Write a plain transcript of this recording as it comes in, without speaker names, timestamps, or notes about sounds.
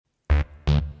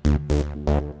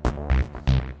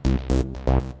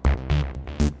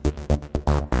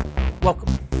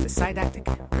Didactic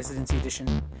Residency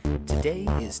Edition. Today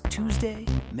is Tuesday,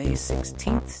 May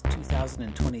 16th,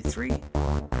 2023,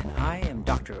 and I am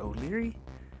Dr. O'Leary.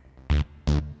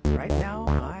 Right now,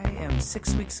 I am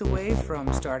 6 weeks away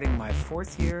from starting my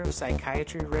 4th year of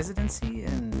psychiatry residency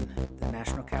in the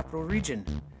National Capital Region.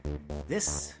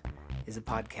 This is a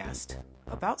podcast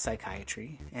about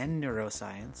psychiatry and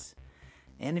neuroscience,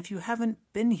 and if you haven't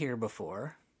been here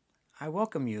before, I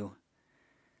welcome you.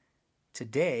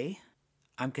 Today,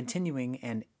 I'm continuing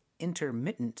an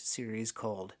intermittent series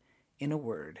called In a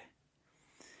Word.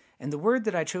 And the word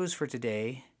that I chose for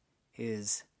today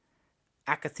is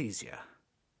Akathisia,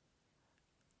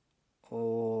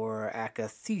 or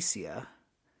Akathisia.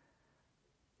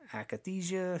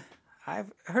 Akathisia,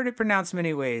 I've heard it pronounced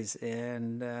many ways,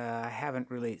 and I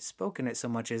haven't really spoken it so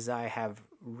much as I have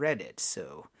read it.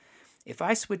 So if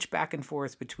I switch back and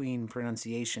forth between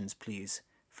pronunciations, please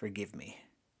forgive me.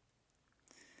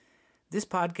 This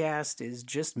podcast is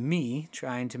just me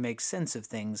trying to make sense of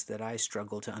things that I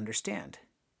struggle to understand.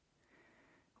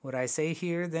 What I say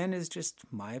here, then, is just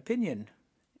my opinion.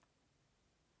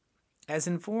 As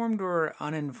informed or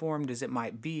uninformed as it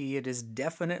might be, it is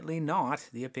definitely not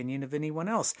the opinion of anyone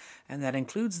else, and that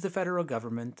includes the federal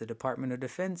government, the Department of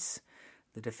Defense,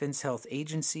 the Defense Health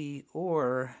Agency,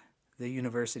 or the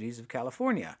universities of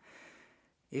California.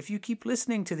 If you keep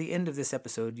listening to the end of this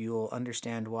episode, you'll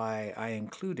understand why I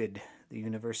included the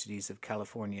universities of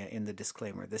California in the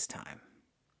disclaimer this time.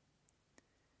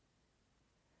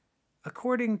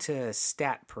 According to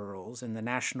StatPearls in the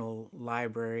National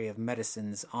Library of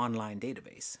Medicine's online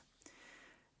database,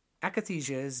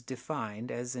 akathisia is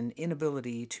defined as an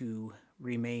inability to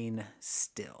remain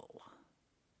still.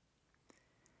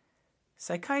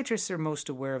 Psychiatrists are most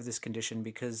aware of this condition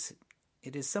because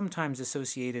it is sometimes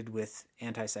associated with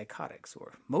antipsychotics,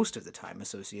 or most of the time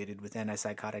associated with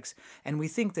antipsychotics, and we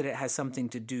think that it has something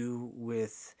to do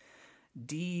with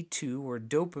D2 or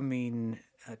dopamine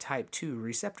type 2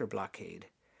 receptor blockade,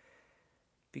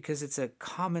 because it's a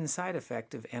common side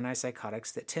effect of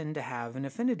antipsychotics that tend to have an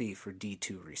affinity for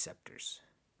D2 receptors.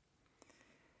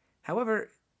 However,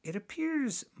 it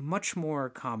appears much more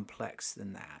complex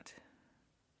than that.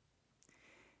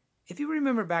 If you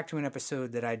remember back to an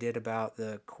episode that I did about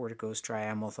the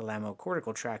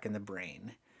corticostriatal-thalamocortical tract in the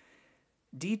brain,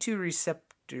 D2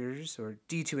 receptors, or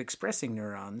D2 expressing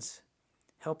neurons,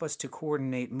 help us to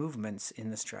coordinate movements in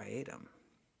the striatum.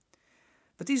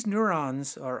 But these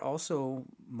neurons are also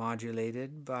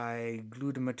modulated by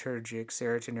glutamatergic,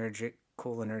 serotonergic,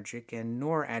 cholinergic, and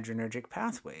noradrenergic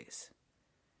pathways.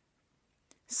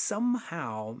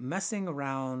 Somehow, messing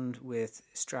around with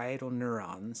striatal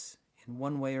neurons in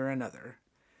one way or another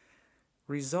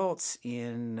results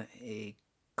in a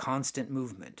constant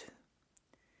movement.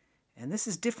 And this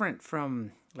is different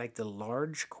from like the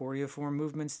large choreiform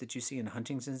movements that you see in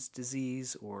Huntington's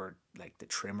disease, or like the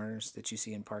tremors that you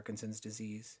see in Parkinson's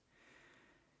disease.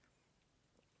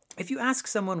 If you ask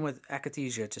someone with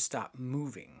akathisia to stop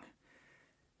moving,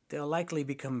 they'll likely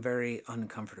become very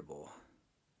uncomfortable.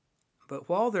 But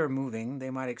while they're moving,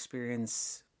 they might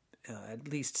experience at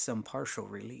least some partial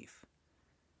relief.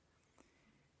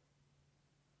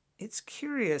 It's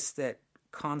curious that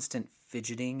constant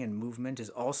fidgeting and movement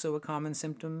is also a common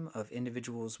symptom of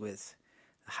individuals with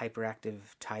a hyperactive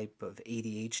type of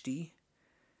ADHD.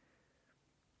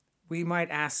 We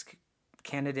might ask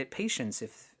candidate patients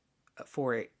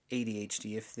for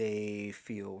ADHD if they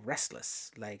feel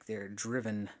restless, like they're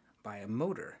driven by a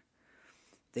motor.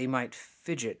 They might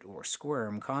fidget or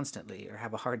squirm constantly or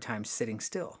have a hard time sitting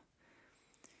still.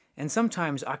 And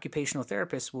sometimes occupational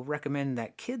therapists will recommend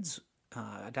that kids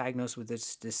diagnosed with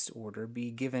this disorder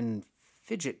be given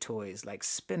fidget toys like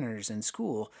spinners in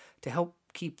school to help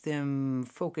keep them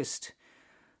focused,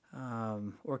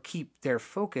 or keep their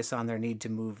focus on their need to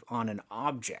move on an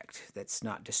object that's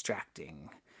not distracting,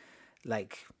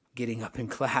 like getting up in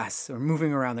class or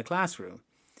moving around the classroom.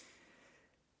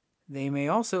 They may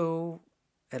also,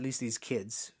 at least these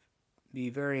kids, be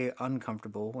very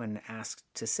uncomfortable when asked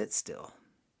to sit still.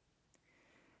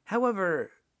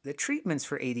 However, the treatments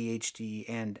for ADHD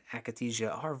and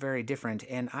akathisia are very different,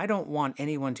 and I don't want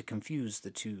anyone to confuse the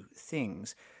two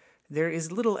things. There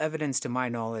is little evidence to my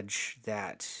knowledge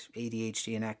that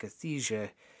ADHD and akathisia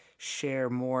share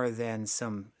more than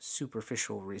some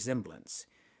superficial resemblance.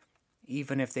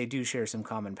 Even if they do share some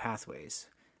common pathways,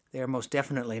 they are most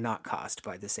definitely not caused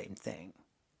by the same thing.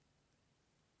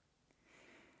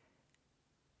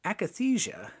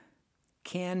 Akathisia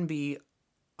can be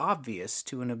obvious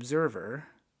to an observer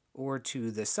or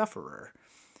to the sufferer,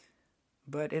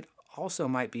 but it also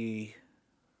might be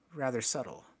rather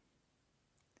subtle.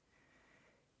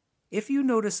 If you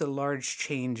notice a large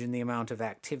change in the amount of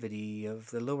activity of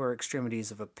the lower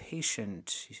extremities of a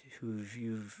patient who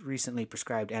you've recently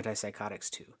prescribed antipsychotics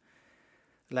to,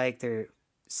 like they're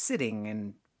sitting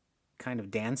and kind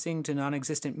of dancing to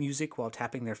non-existent music while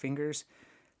tapping their fingers,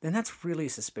 then that's really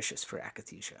suspicious for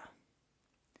akathisia.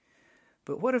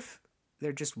 But what if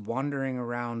they're just wandering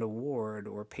around a ward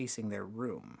or pacing their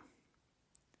room?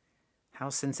 How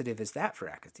sensitive is that for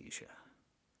akathisia?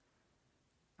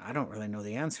 I don't really know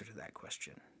the answer to that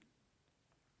question.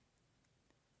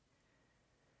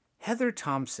 Heather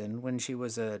Thompson, when she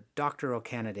was a doctoral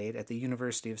candidate at the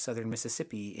University of Southern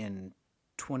Mississippi in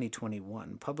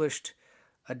 2021, published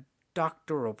a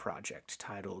doctoral project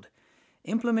titled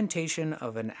Implementation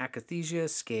of an Akathisia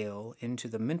Scale into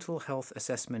the Mental Health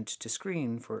Assessment to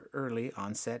Screen for Early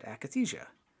Onset Akathisia.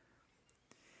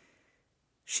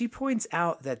 She points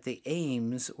out that the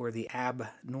AIMS, or the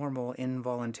Abnormal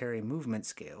Involuntary Movement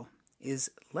Scale, is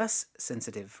less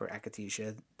sensitive for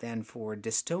akathisia than for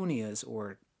dystonias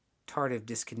or tardive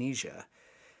dyskinesia,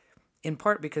 in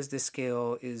part because this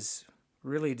scale is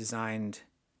really designed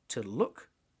to look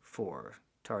for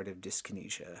tardive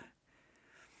dyskinesia.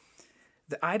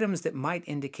 The items that might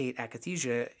indicate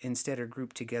akathisia instead are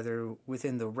grouped together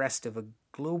within the rest of a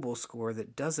global score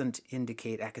that doesn't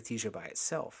indicate akathisia by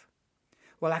itself.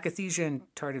 While akathisia and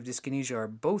tardive dyskinesia are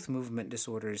both movement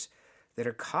disorders that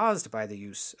are caused by the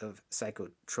use of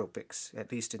psychotropics,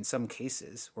 at least in some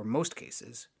cases, or most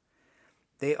cases,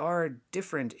 they are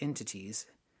different entities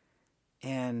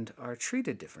and are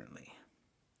treated differently.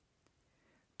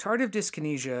 Tardive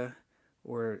dyskinesia,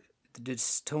 or the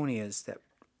dystonias that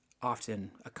often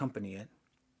accompany it,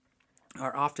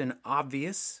 are often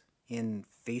obvious in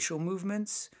facial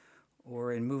movements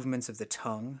or in movements of the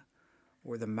tongue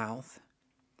or the mouth,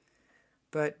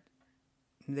 but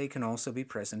they can also be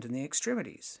present in the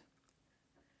extremities.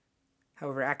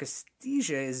 However,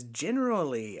 akathisia is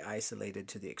generally isolated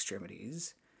to the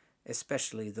extremities,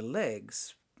 especially the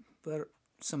legs, but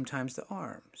sometimes the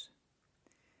arms.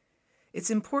 It's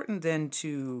important then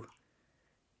to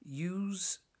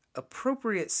use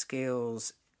appropriate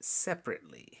scales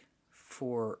separately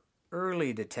for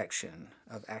early detection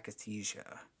of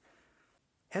akathisia.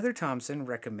 Heather Thompson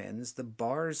recommends the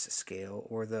BARS scale,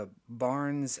 or the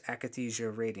Barnes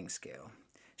Akathisia Rating Scale.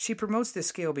 She promotes this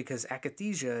scale because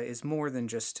akathisia is more than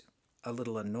just a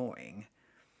little annoying.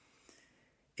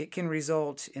 It can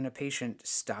result in a patient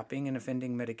stopping an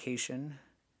offending medication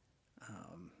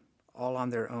all on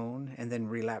their own and then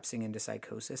relapsing into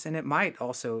psychosis, and it might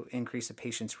also increase a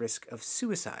patient's risk of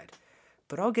suicide.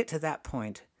 But I'll get to that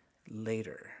point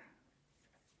later.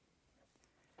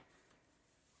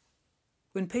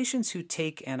 When patients who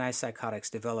take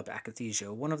antipsychotics develop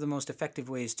akathisia, one of the most effective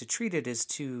ways to treat it is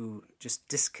to just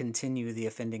discontinue the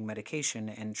offending medication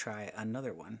and try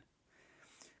another one.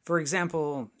 For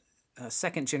example, a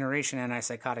second-generation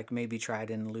antipsychotic may be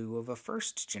tried in lieu of a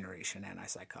first-generation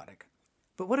antipsychotic.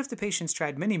 But what if the patient's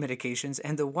tried many medications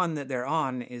and the one that they're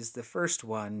on is the first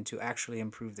one to actually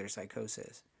improve their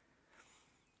psychosis?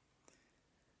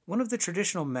 One of the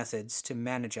traditional methods to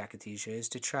manage akathisia is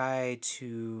to try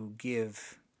to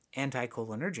give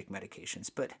anticholinergic medications,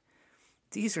 but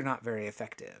these are not very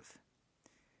effective.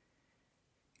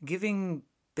 Giving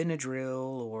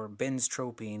Benadryl or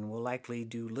benztropine will likely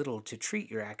do little to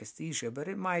treat your akathisia, but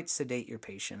it might sedate your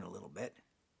patient a little bit.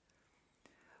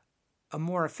 A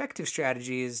more effective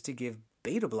strategy is to give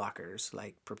beta blockers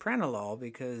like propranolol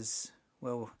because,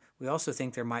 well, we also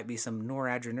think there might be some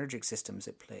noradrenergic systems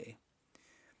at play.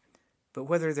 But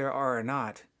whether there are or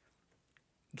not,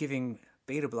 giving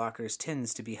beta blockers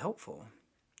tends to be helpful.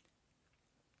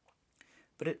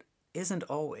 But it isn't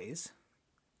always.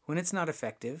 When it's not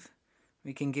effective,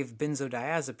 we can give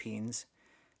benzodiazepines,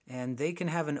 and they can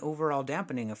have an overall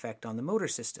dampening effect on the motor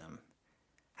system.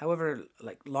 However,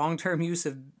 long-term use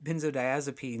of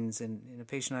benzodiazepines in a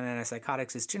patient on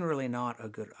antipsychotics is generally not a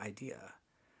good idea.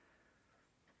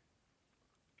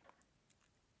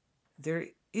 There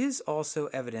is also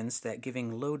evidence that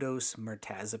giving low-dose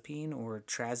mirtazapine or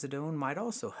trazodone might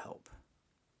also help.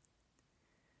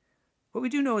 What we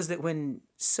do know is that when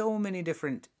so many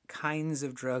different kinds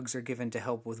of drugs are given to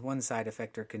help with one side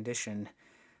effect or condition,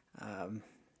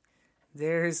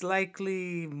 there's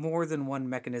likely more than one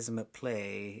mechanism at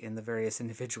play in the various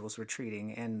individuals we're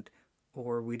treating,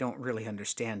 or we don't really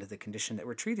understand the condition that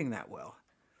we're treating that well.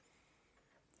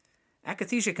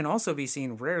 Akathisia can also be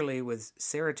seen rarely with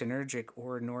serotonergic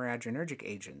or noradrenergic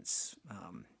agents.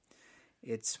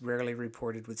 It's rarely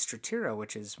reported with Strattera,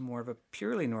 which is more of a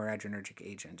purely noradrenergic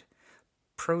agent.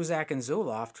 Prozac and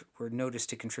Zoloft were noticed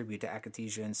to contribute to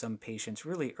akathisia in some patients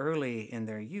really early in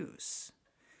their use.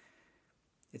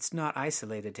 It's not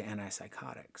isolated to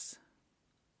antipsychotics.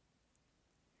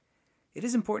 It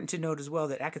is important to note as well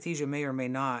that akathisia may or may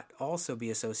not also be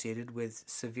associated with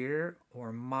severe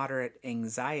or moderate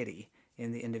anxiety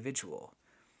in the individual.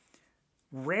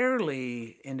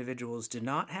 Rarely, individuals do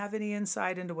not have any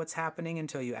insight into what's happening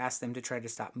until you ask them to try to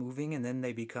stop moving, and then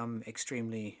they become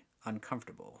extremely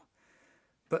uncomfortable.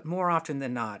 But more often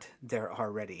than not, they're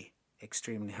already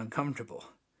extremely uncomfortable.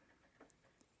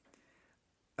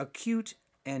 Acute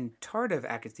and tardive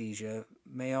akathisia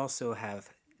may also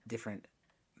have different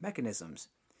mechanisms.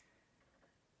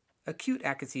 Acute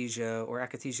akathisia, or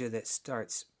akathisia that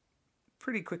starts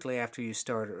pretty quickly after you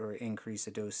start or increase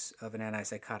a dose of an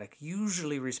antipsychotic,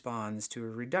 usually responds to a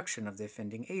reduction of the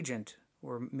offending agent,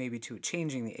 or maybe to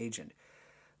changing the agent.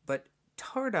 But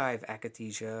tardive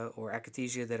akathisia, or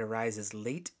akathisia that arises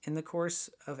late in the course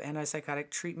of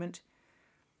antipsychotic treatment,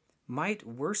 might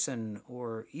worsen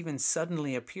or even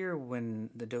suddenly appear when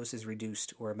the dose is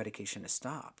reduced or a medication is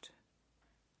stopped.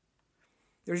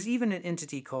 There's even an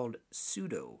entity called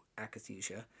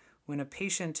pseudo-akathisia, when a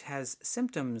patient has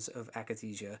symptoms of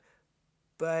akathisia,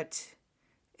 but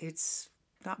it's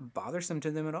not bothersome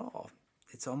to them at all.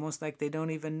 It's almost like they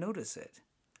don't even notice it.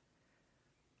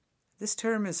 This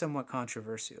term is somewhat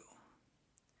controversial.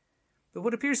 But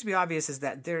what appears to be obvious is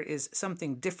that there is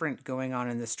something different going on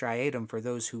in the striatum for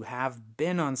those who have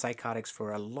been on psychotics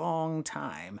for a long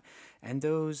time and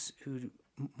those who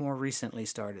more recently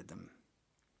started them.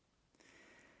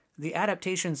 The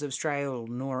adaptations of striatal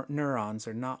neurons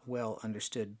are not well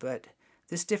understood, but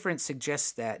this difference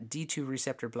suggests that D2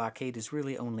 receptor blockade is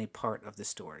really only part of the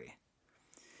story.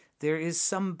 There is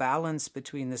some balance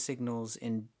between the signals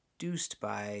induced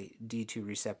by D2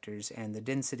 receptors and the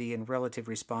density and relative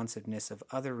responsiveness of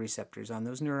other receptors on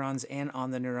those neurons and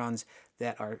on the neurons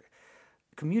that are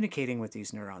communicating with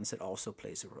these neurons that also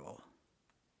plays a role.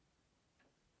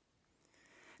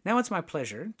 Now it's my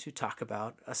pleasure to talk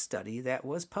about a study that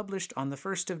was published on the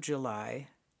 1st of July,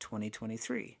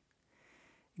 2023.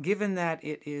 Given that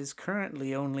it is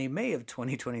currently only May of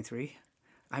 2023,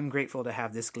 I'm grateful to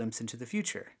have this glimpse into the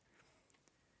future.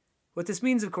 What this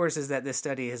means, of course, is that this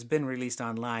study has been released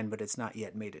online, but it's not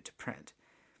yet made it to print.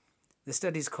 The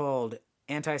study is called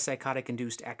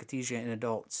Antipsychotic-Induced Akathisia in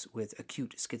Adults with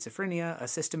Acute Schizophrenia, a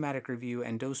Systematic Review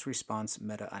and Dose-Response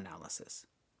Meta-Analysis.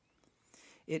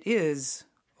 It is,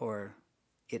 or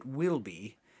it will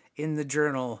be, in the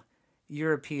journal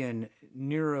European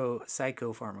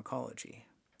Neuropsychopharmacology.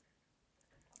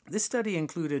 This study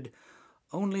included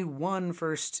only one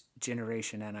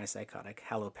first-generation antipsychotic,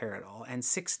 haloperidol, and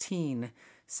 16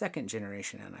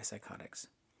 second-generation antipsychotics.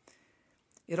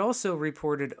 It also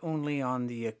reported only on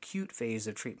the acute phase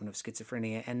of treatment of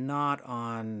schizophrenia and not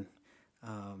on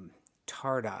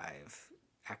tardive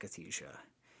akathisia.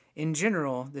 In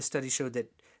general, this study showed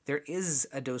that there is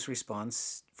a dose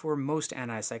response for most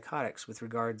antipsychotics with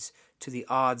regards to the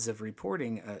odds of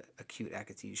reporting acute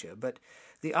akathisia, but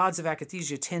the odds of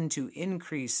akathisia tend to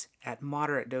increase at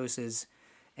moderate doses,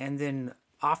 and then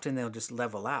often they'll just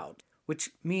level out,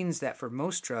 which means that for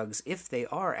most drugs, if they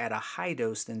are at a high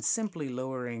dose, then simply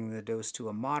lowering the dose to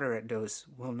a moderate dose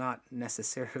will not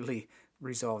necessarily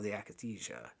resolve the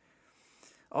akathisia.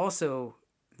 Also,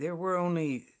 there were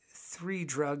only 3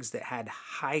 drugs that had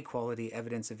high-quality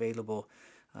evidence available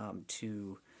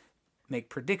to make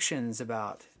predictions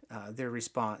about their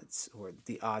response or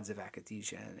the odds of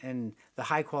akathisia. And the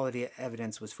high-quality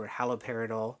evidence was for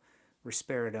haloperidol,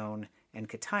 risperidone, and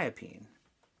quetiapine.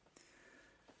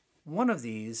 One of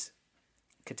these,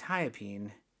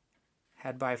 quetiapine,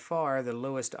 had by far the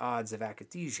lowest odds of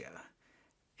akathisia,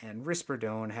 and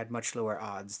risperidone had much lower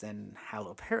odds than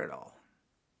haloperidol.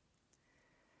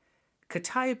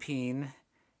 Quetiapine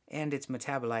and its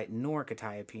metabolite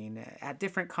norquetiapine at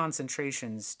different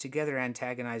concentrations together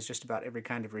antagonize just about every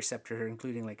kind of receptor,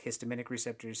 including like histaminic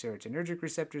receptors, serotonergic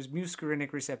receptors,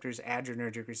 muscarinic receptors,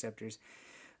 adrenergic receptors,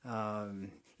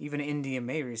 even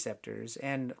NMDA receptors,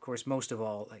 and of course most of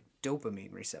all like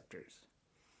dopamine receptors.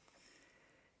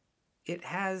 It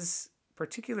has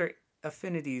particular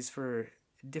affinities for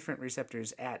different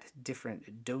receptors at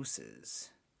different doses.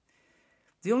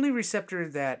 The only receptor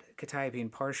that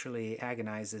quetiapine partially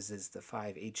agonizes is the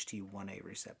 5-HT1A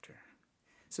receptor.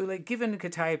 So given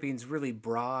quetiapine's really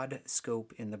broad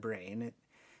scope in the brain, it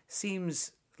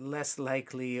seems less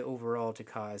likely overall to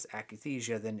cause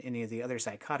akathisia than any of the other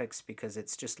psychotics because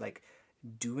it's just like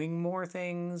doing more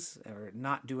things or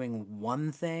not doing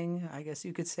one thing, I guess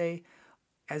you could say,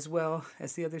 as well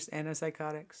as the other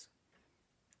antipsychotics.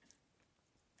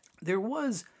 There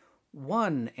was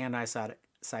one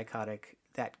antipsychotic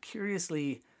that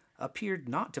curiously appeared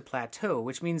not to plateau,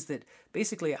 which means that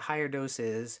basically at higher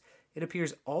doses, it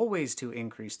appears always to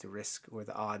increase the risk or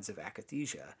the odds of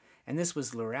akathisia. And this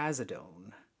was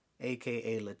lurasidone,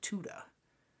 aka Latuda.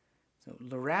 So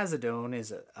lurasidone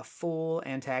is a full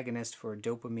antagonist for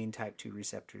dopamine type 2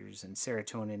 receptors and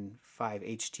serotonin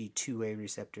 5-HT2A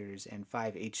receptors and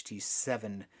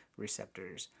 5-HT7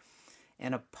 receptors,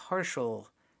 and a partial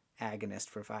agonist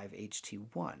for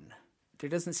 5-HT1. There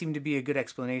doesn't seem to be a good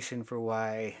explanation for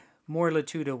why more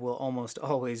Latuda will almost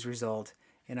always result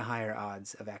in a higher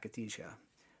odds of akathisia,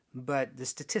 but the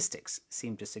statistics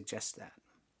seem to suggest that.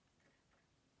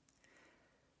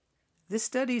 This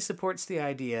study supports the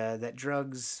idea that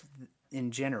drugs in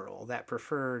general that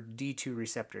prefer D2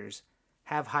 receptors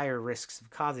have higher risks of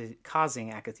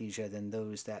causing akathisia than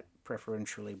those that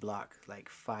preferentially block like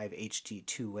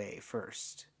 5-HT2A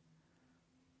first.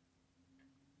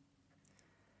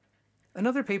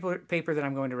 Another paper that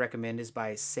I'm going to recommend is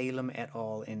by Salem et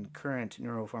al. In Current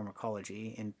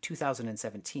Neuropharmacology in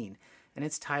 2017, and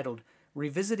it's titled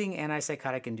Revisiting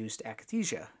Antipsychotic-Induced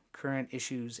Akathisia, Current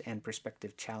Issues and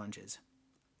Prospective Challenges.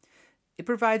 It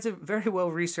provides a very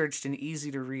well-researched and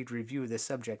easy-to-read review of this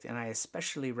subject, and I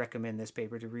especially recommend this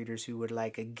paper to readers who would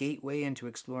like a gateway into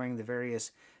exploring the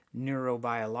various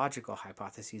neurobiological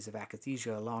hypotheses of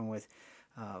akathisia along with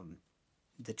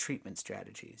the treatment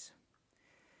strategies.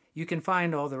 You can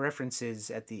find all the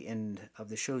references at the end of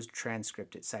the show's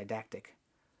transcript at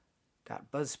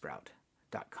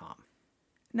sidactic.buzzsprout.com.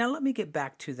 Now let me get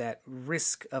back to that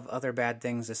risk of other bad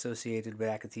things associated with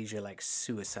akathisia like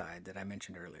suicide that I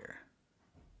mentioned earlier.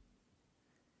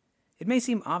 It may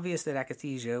seem obvious that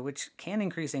akathisia, which can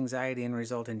increase anxiety and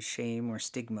result in shame or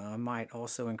stigma, might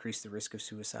also increase the risk of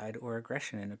suicide or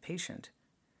aggression in a patient.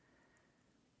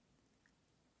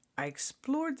 I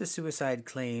explored the suicide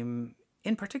claim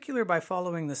in particular by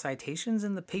following the citations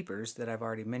in the papers that I've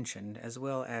already mentioned, as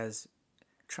well as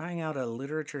trying out a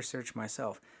literature search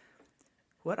myself.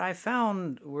 What I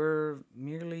found were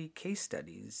merely case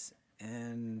studies,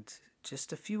 and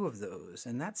just a few of those,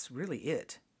 and that's really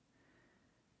it.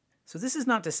 So this is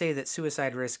not to say that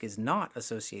suicide risk is not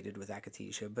associated with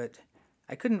akathisia, but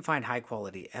I couldn't find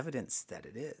high-quality evidence that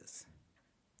it is.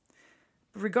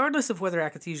 But regardless of whether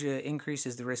akathisia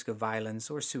increases the risk of violence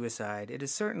or suicide, it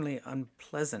is certainly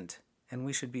unpleasant, and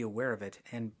we should be aware of it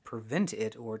and prevent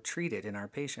it or treat it in our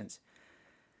patients.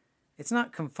 It's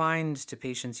not confined to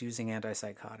patients using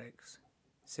antipsychotics.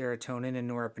 Serotonin and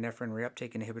norepinephrine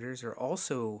reuptake inhibitors are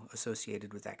also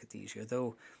associated with akathisia,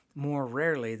 though more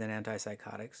rarely than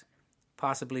antipsychotics,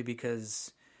 possibly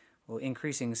because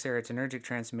increasing serotonergic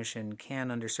transmission can,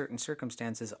 under certain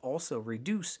circumstances, also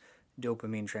reduce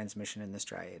dopamine transmission in the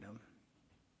striatum.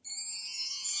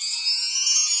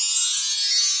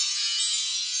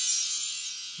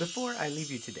 Before I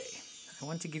leave you today, I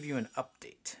want to give you an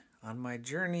update on my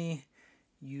journey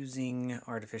using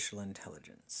artificial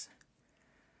intelligence.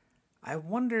 I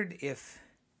wondered if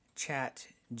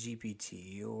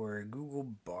ChatGPT or Google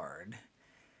Bard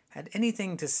had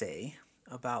anything to say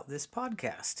about this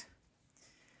podcast.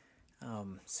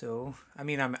 I'm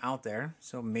out there,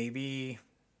 so maybe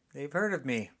they've heard of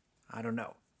me. I don't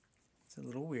know. It's a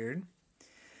little weird.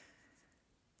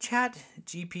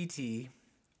 ChatGPT,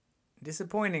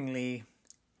 disappointingly,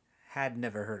 had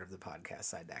never heard of the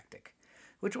podcast Sidactic,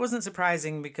 which wasn't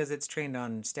surprising because it's trained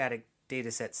on static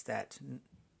data sets that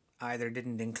either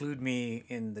didn't include me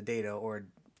in the data or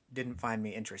didn't find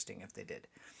me interesting if they did.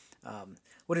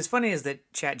 What is funny is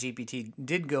that ChatGPT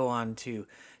did go on to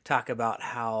talk about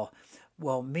how,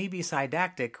 maybe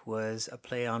Sidactic was a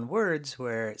play on words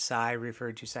where Psi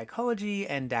referred to psychology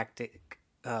and dactic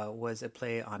was a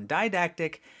play on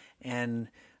didactic and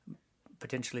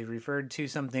potentially referred to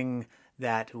something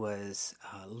that was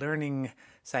learning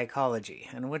psychology,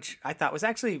 and which I thought was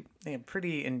actually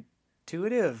pretty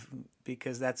intuitive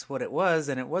because that's what it was,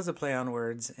 and it was a play on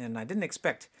words, and I didn't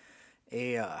expect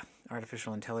a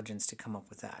artificial intelligence to come up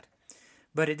with that.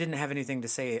 But it didn't have anything to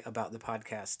say about the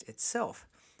podcast itself.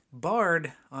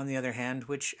 Bard, on the other hand,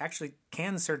 which actually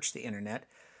can search the internet,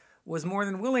 was more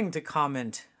than willing to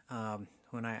comment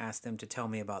when I asked them to tell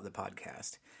me about the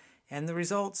podcast. And the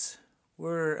results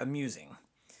were amusing.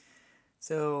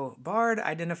 So Bard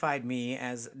identified me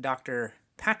as Dr.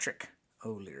 Patrick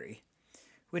O'Leary,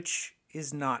 which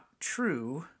is not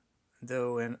true,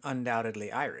 though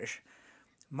undoubtedly Irish.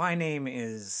 My name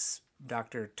is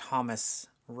Dr. Thomas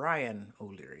Ryan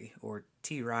O'Leary, or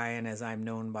T. Ryan as I'm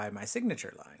known by my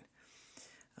signature line.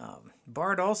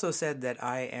 Bard also said that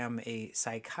I am a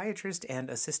psychiatrist and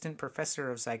assistant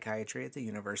professor of psychiatry at the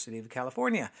University of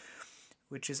California,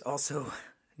 which is also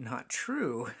not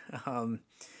true.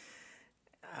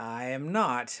 I am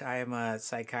not. I am a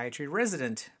psychiatry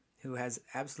resident who has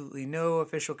absolutely no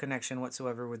official connection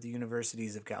whatsoever with the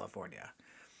universities of California.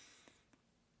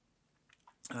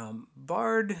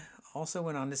 Bard also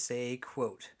went on to say,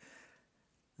 quote,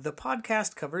 "The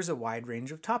podcast covers a wide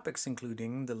range of topics,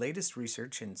 including the latest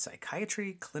research in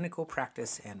psychiatry, clinical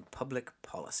practice, and public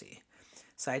policy.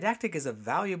 Psydactic is a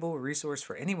valuable resource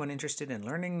for anyone interested in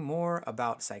learning more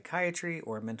about psychiatry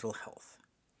or mental health."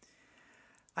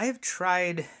 I have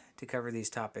tried to cover these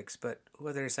topics, but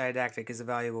whether Psydactic is a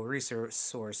valuable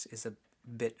resource is a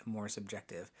bit more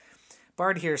subjective.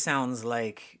 Bard here sounds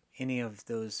like any of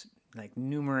those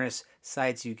numerous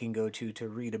sites you can go to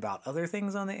read about other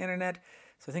things on the internet.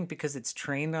 So I think because it's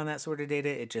trained on that sort of data,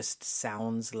 it just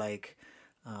sounds like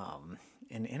an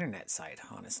internet site,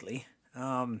 honestly.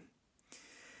 Bard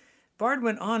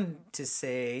went on to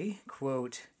say,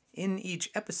 quote, "In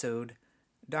each episode,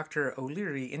 Dr.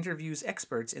 O'Leary interviews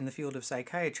experts in the field of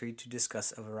psychiatry to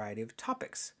discuss a variety of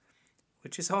topics,"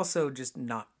 which is also just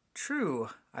not true.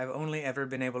 I've only ever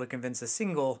been able to convince a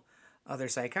single other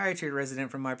psychiatry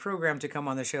resident from my program to come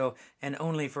on the show, and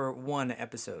only for one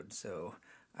episode, so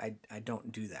I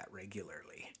don't do that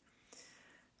regularly.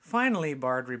 Finally,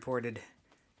 Bard reported,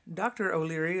 "Dr.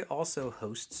 O'Leary also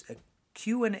hosts a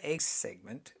Q&A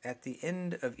segment at the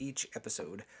end of each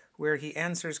episode where he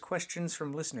answers questions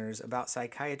from listeners about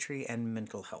psychiatry and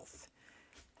mental health."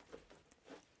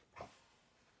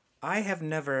 I have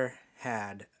never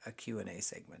had a Q&A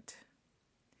segment.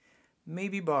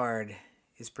 Maybe Bard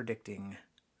is predicting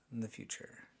the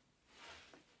future.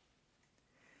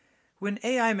 When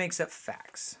AI makes up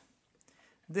facts,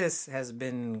 this has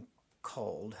been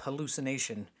called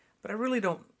hallucination, but I really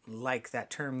don't like that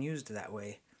term used that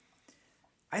way.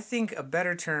 I think a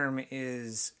better term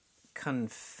is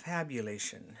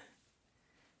confabulation.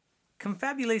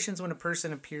 Confabulation is when a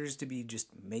person appears to be just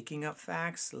making up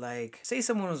facts. Like, say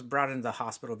someone was brought into the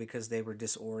hospital because they were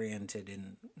disoriented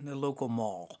in the local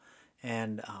mall,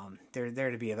 and they're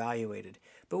there to be evaluated.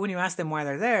 But when you ask them why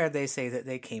they're there, they say that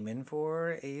they came in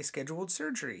for a scheduled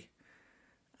surgery.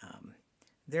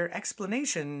 Their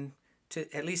explanation,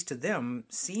 at least to them,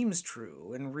 seems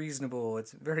true and reasonable.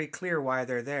 It's very clear why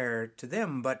they're there to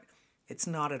them, but it's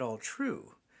not at all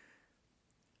true.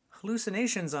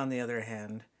 Hallucinations, on the other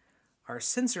hand, are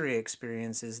sensory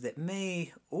experiences that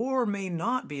may or may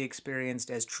not be experienced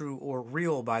as true or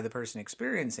real by the person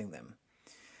experiencing them.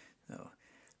 So,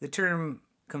 the term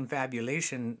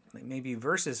confabulation, maybe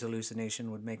versus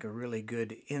hallucination, would make a really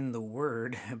good in the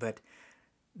word, but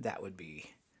that would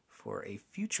be for a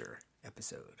future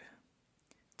episode.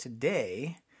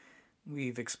 Today,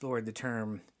 we've explored the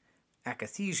term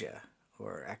akathisia,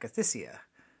 or akathisia,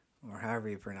 or however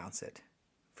you pronounce it,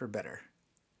 for better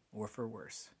or for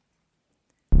worse.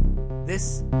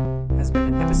 This has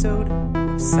been an episode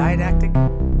of Psydactic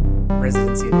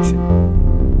Residency Edition.